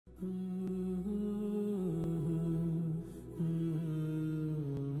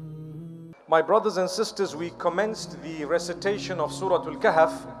My brothers and sisters, we commenced the recitation of Surah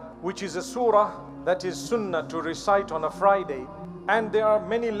Kahf, which is a surah that is sunnah to recite on a Friday. And there are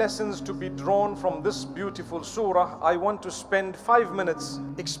many lessons to be drawn from this beautiful surah. I want to spend 5 minutes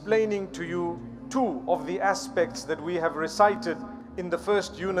explaining to you two of the aspects that we have recited in the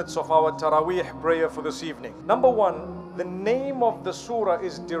first units of our Taraweeh prayer for this evening. Number one, the name of the surah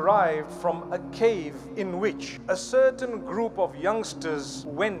is derived from a cave in which a certain group of youngsters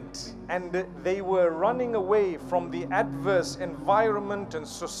went, and they were running away from the adverse environment and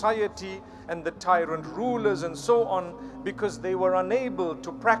society and the tyrant rulers and so on, because they were unable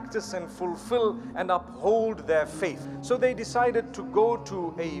to practice and fulfill and uphold their faith. So they decided to go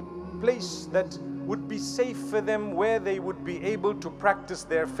to a place that would be safe for them, where they would be able to practice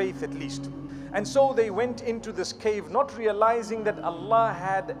their faith at least. And so they went into this cave, not realizing that Allah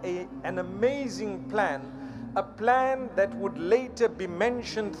had an amazing plan, a plan that would later be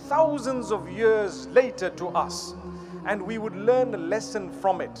mentioned thousands of years later to us. And we would learn a lesson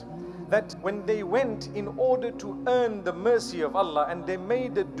from it, that when they went in order to earn the mercy of Allah, and they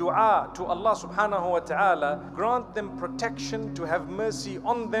made a dua to Allah subhanahu wa ta'ala, grant them protection, to have mercy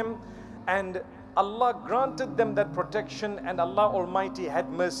on them, and Allah granted them that protection, and Allah Almighty had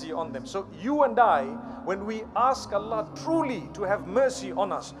mercy on them. So you and I, when we ask Allah truly to have mercy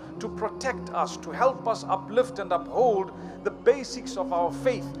on us, to protect us, to help us uplift and uphold the basics of our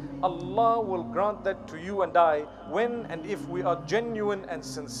faith, Allah will grant that to you and I when and if we are genuine and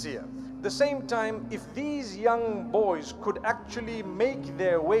sincere. At the same time, if these young boys could actually make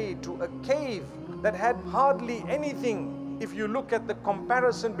their way to a cave that had hardly anything, if you look at the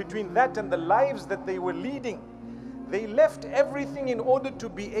comparison between that and the lives that they were leading, they left everything in order to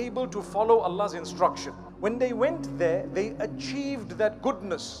be able to follow Allah's instruction. When they went there, they achieved that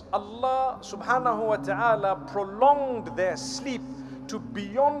goodness. Allah subhanahu wa ta'ala prolonged their sleep to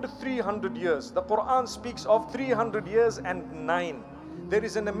beyond 300 years. The Quran speaks of 300 years and 9. There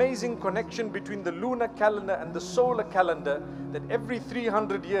is an amazing connection between the lunar calendar and the solar calendar, that every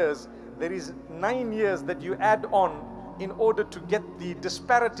 300 years, there is 9 years that you add on in order to get the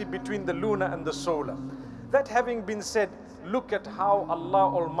disparity between the lunar and the solar. That having been said, look at how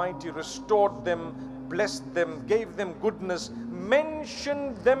Allah Almighty restored them, blessed them, gave them goodness,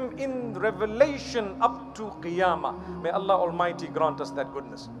 mentioned them in Revelation up to Qiyamah. May Allah Almighty grant us that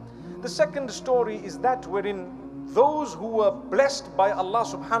goodness. The second story is that wherein those who were blessed by Allah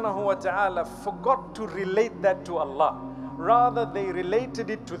subhanahu wa ta'ala forgot to relate that to Allah. Rather, they related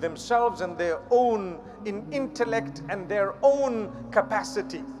it to themselves and their own intellect and their own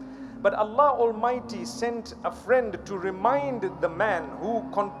capacity. But Allah Almighty sent a friend to remind the man who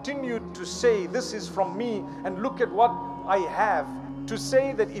continued to say, this is from me and look at what I have, to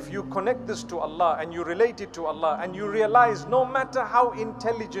say that if you connect this to Allah and you relate it to Allah, and you realize no matter how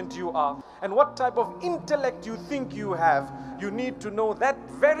intelligent you are and what type of intellect you think you have, you need to know that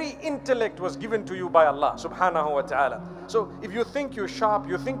very intellect was given to you by Allah subhanahu wa ta'ala. So if you think you're sharp,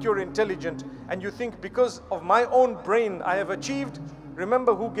 you think you're intelligent, and you think because of my own brain I have achieved,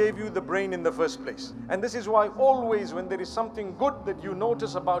 remember who gave you the brain in the first place. And this is why always when there is something good that you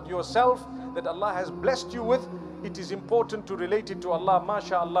notice about yourself that Allah has blessed you with, it is important to relate it to Allah,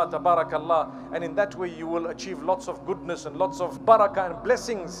 mashallah, tabarakallah, and in that way you will achieve lots of goodness and lots of barakah and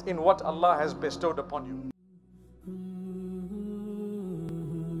blessings in what Allah has bestowed upon you.